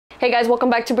Hey guys, welcome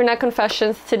back to Brunette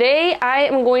Confessions. Today I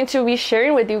am going to be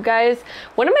sharing with you guys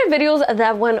one of my videos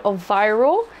that went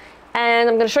viral, and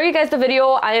I'm going to show you guys the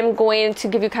video. I am going to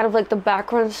give you kind of like the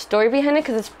background story behind it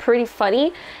because it's pretty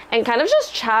funny, and kind of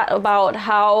just chat about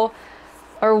how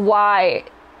or why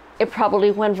it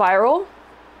probably went viral,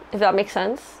 if that makes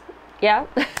sense. Yeah?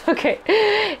 Okay.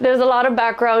 There's a lot of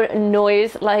background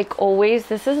noise like always.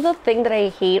 This is the thing that I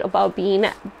hate about being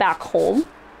back home.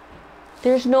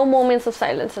 There's no moments of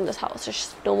silence in this house. There's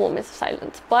just no moments of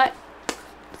silence. But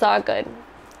it's all good.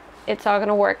 It's all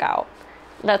gonna work out.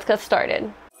 Let's get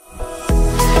started.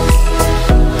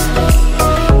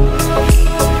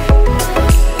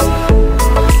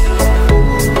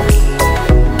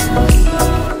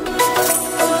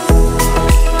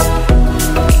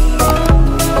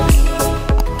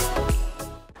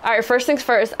 Alright, first things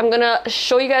first, I'm gonna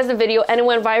show you guys the video, and it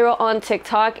went viral on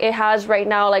TikTok. It has right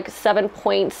now like 7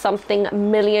 point something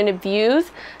million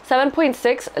views.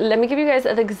 7.6. Let me give you guys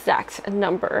the exact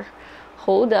number.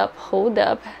 Hold up.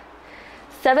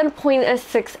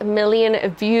 7.6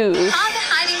 million views.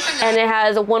 And it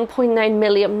has 1.9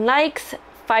 million likes,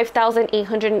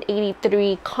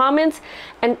 5,883 comments,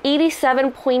 and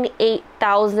 87.8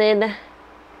 thousand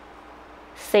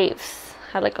saves.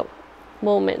 Had like a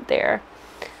moment there.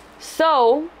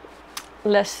 So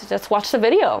let's just watch the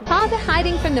video. Father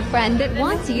hiding from the friend that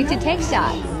wants you to take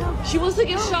shots. She wants to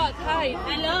get shot. Hi.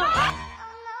 Hello.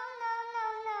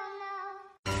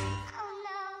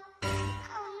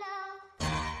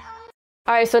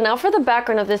 Alright, so now for the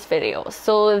background of this video.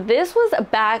 So this was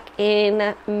back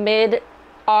in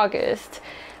mid-August.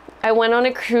 I went on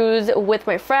a cruise with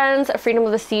my friends, Freedom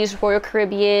of the Seas, Royal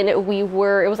Caribbean. It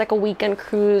was like a weekend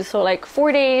cruise, so like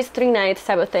 4 days, 3 nights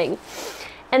type of thing.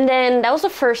 And then that was the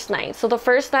first night. So the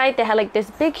first night they had like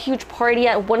this big huge party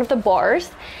at one of the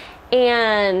bars,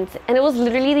 and it was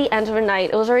literally the end of the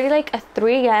night. It was already like at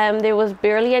 3 a.m. There was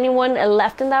barely anyone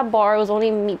left in that bar. It was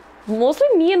only me, mostly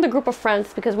me and the group of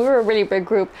friends, because we were a really big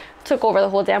group, took over the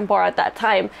whole damn bar at that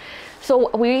time. So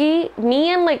me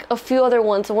and like a few other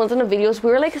ones, the ones in the videos,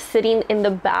 we were like sitting in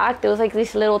the back. There was like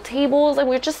these little tables, and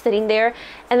we were just sitting there.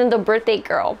 And then the birthday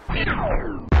girl,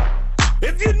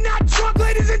 if you're not drunk,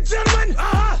 ladies and gentlemen,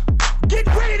 get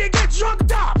ready to get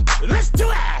drunked up. Let's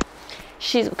do it.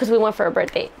 Because we went for a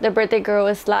birthday. The birthday girl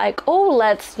was like, oh,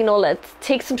 let's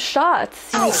take some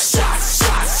shots. Oh, shots.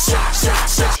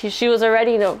 She was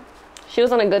already, she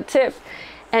was on a good tip.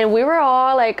 And we were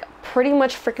all like pretty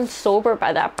much freaking sober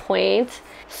by that point.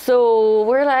 So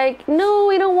we're like, no,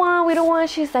 we don't want.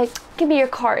 She's like, give me your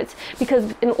cards.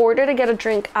 Because in order to get a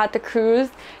drink at the cruise,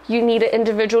 you need to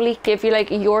individually give you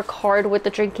like your card with the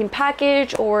drinking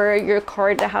package, or your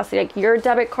card that has like your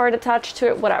debit card attached to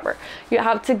it, whatever. You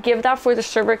have to give that for the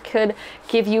server could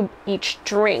give you each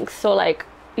drink. So like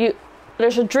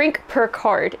there's a drink per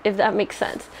card, if that makes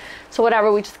sense. So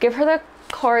whatever, we just give her the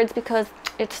cards because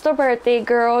it's the birthday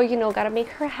girl, gotta make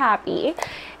her happy.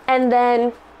 And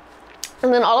then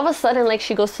all of a sudden, like,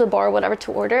 she goes to the bar or whatever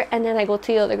to order, and then I go to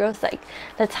the other girls like,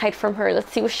 let's hide from her,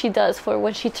 let's see what she does for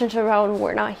when she turns around and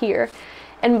we're not here.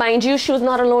 And mind you, she was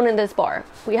not alone in this bar.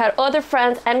 We had other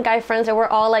friends and guy friends that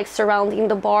were all like surrounding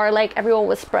the bar, like everyone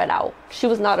was spread out. She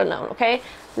was not alone, okay?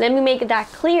 Let me make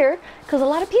that clear, because a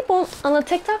lot of people on the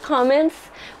TikTok comments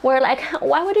were like,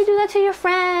 why would you do that to your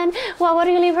friend? Why would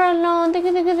you leave her alone?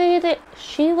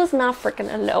 She was not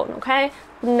freaking alone, okay?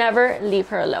 Never leave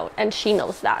her alone, and she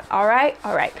knows that. All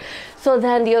right. So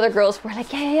then the other girls were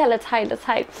like, yeah, let's hide.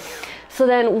 So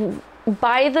then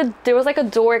there was like a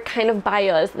door kind of by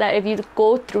us that if you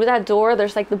go through that door,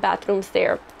 there's like the bathrooms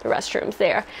there, the restrooms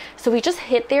there. So we just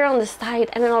hid there on the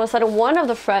side, and then all of a sudden one of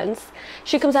the friends,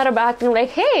 she comes out of back and like,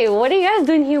 hey, what are you guys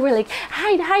doing here? We're like,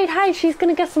 hide, she's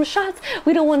gonna get some shots,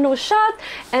 we don't want no shots.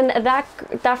 And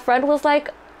that friend was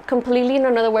like completely in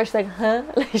another word. She's like, huh?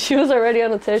 Like, she was already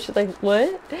on the tip. She's like,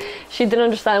 what? She didn't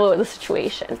understand what was the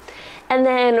situation. And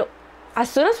then as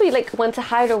soon as we like went to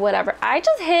hide or whatever, I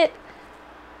just hit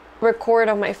record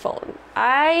on my phone.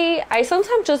 I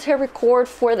sometimes just hit record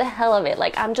for the hell of it.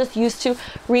 Like, I'm just used to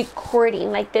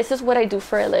recording. Like, this is what I do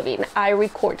for a living. I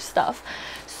record stuff.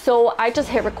 So I just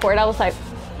hit record. I was like,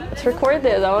 let's record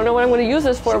this. I don't know what I'm going to use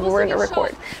this for, but we're going to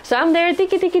record. So I'm there,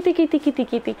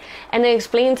 tiki. And I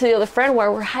explain to the other friend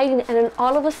where we're hiding, and then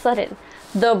all of a sudden,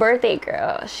 the birthday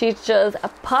girl, she just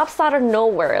pops out of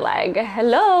nowhere like,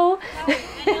 hello.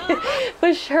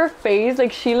 But her face,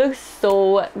 like, she looks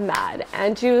so mad,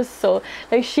 and she was so,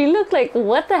 like, she looked like,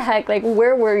 what the heck, like,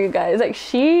 where were you guys? Like,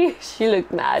 she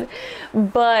looked mad.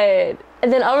 But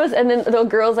and then the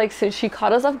girls, like, since she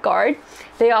caught us off guard,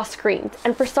 they all screamed.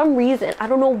 And for some reason, I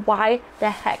don't know why the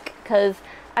heck, because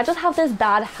I just have this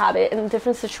bad habit in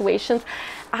different situations.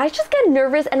 I just get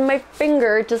nervous and my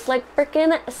finger just like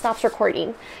freaking stops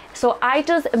recording. So I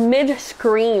just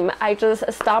mid-scream, I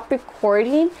just stopped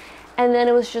recording, and then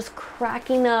it was just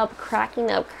cracking up. And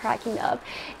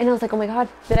I was like, oh my god,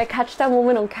 did I catch that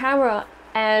moment on camera?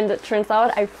 And it turns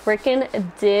out I freaking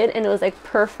did, and it was like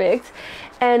perfect.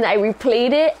 And I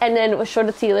replayed it and then showed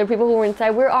it to the other people who were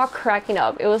inside. We were all cracking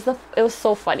up. It was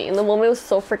so funny. In the moment, it was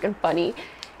so freaking funny.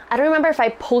 I don't remember if I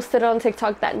posted it on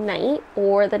TikTok that night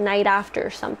or the night after or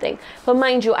something. But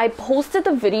mind you, I posted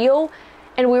the video,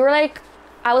 and we were like,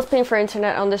 I was paying for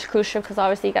internet on this cruise ship because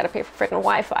obviously you gotta pay for freaking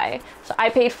Wi-Fi. So I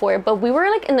paid for it, but we were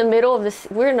like in the middle of this.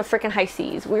 We were in the freaking high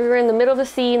seas. We were in the middle of the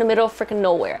sea, in the middle of freaking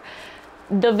nowhere.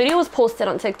 The video was posted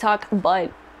on TikTok,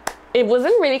 but it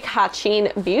wasn't really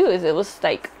catching views. It was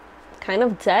like kind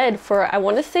of dead for, I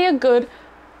want to say, a good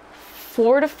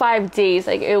 4 to 5 days.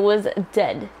 Like, it was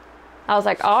dead. I was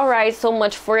like, all right, so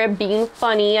much for it being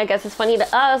funny. I guess it's funny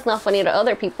to us, not funny to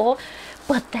other people.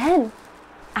 But then,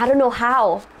 I don't know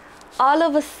how, all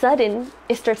of a sudden,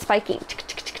 it starts spiking.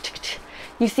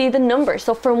 You see the number.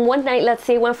 So from one night, let's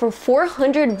say it went from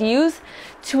 400 views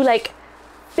to like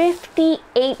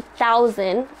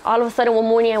 58,000. All of a sudden, one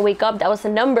morning I wake up, that was the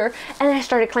number, and I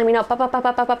started climbing up,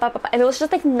 and it was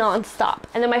just like non-stop.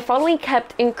 And then my following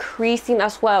kept increasing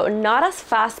as well, not as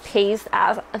fast paced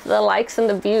as the likes and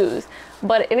the views,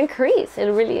 but it increased.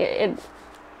 Viral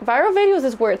videos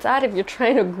is where it's at if you're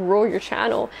trying to grow your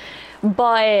channel.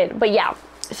 But yeah,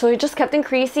 so it just kept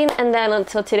increasing, and then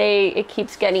until today it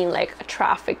keeps getting like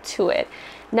traffic to it.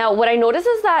 Now what I noticed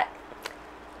is that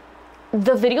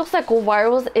the videos that go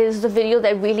viral is the video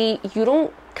that really you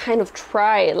don't kind of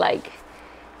try, like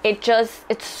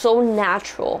it's so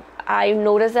natural. I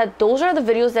noticed that those are the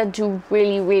videos that do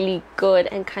really good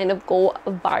and kind of go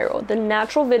viral. The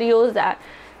natural videos that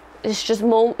it's just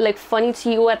like funny to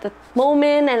you at the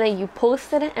moment, and then you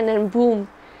post it and then boom,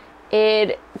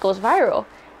 it goes viral.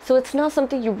 So it's not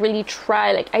something you really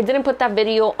try. Like, I didn't put that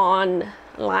video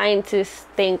online to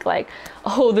think like,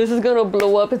 oh, this is gonna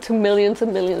blow up into millions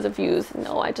and millions of views.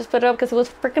 No, I just put it up because it was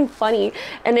freaking funny,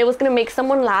 and it was gonna make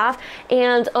someone laugh,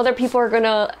 and other people were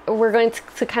going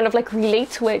to kind of like relate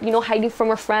to it, you know, hiding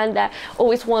from a friend that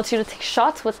always wants you to take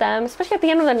shots with them, especially at the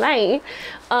end of the night.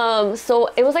 So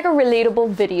it was like a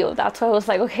relatable video. That's why I was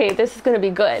like, okay, this is gonna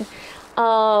be good.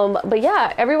 But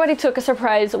yeah, everybody took a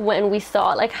surprise when we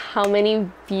saw like how many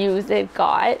views it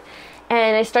got.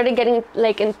 And I started getting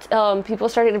like, people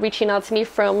started reaching out to me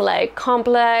from like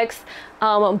Complex,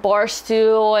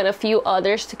 Barstool, and a few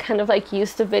others to kind of like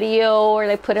use the video or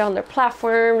like put it on their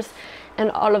platforms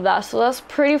and all of that. So that's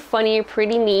pretty funny,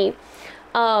 pretty neat.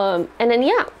 And then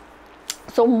yeah,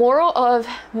 so moral of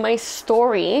my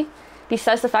story,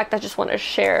 besides the fact that I just want to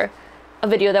share a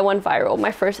video that went viral,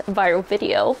 my first viral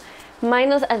video,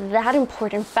 minus that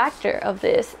important factor of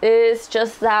this is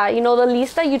just that, you know, the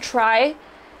least that you try,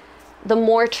 the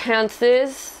more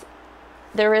chances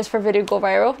there is for video to go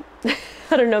viral.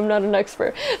 I don't know, I'm not an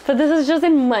expert, but this is just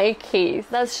in my case.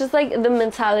 That's just like the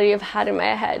mentality I've had in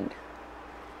my head.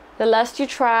 The less you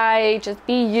try, just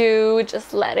be you,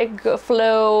 just let it go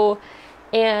flow,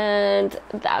 and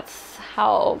that's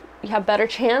how you have better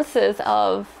chances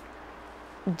of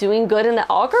doing good in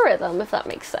the algorithm, if that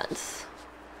makes sense.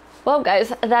 Well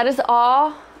guys, that is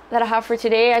all that I have for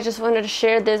today. I just wanted to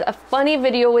share a funny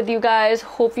video with you guys.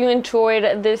 Hope you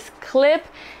enjoyed this clip,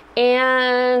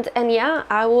 and yeah,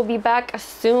 I will be back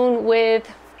soon with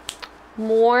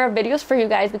more videos for you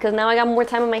guys, because now I got more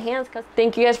time on my hands.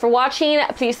 Thank you guys for watching.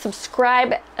 Please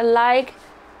subscribe, like,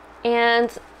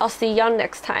 and I'll see y'all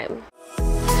next time.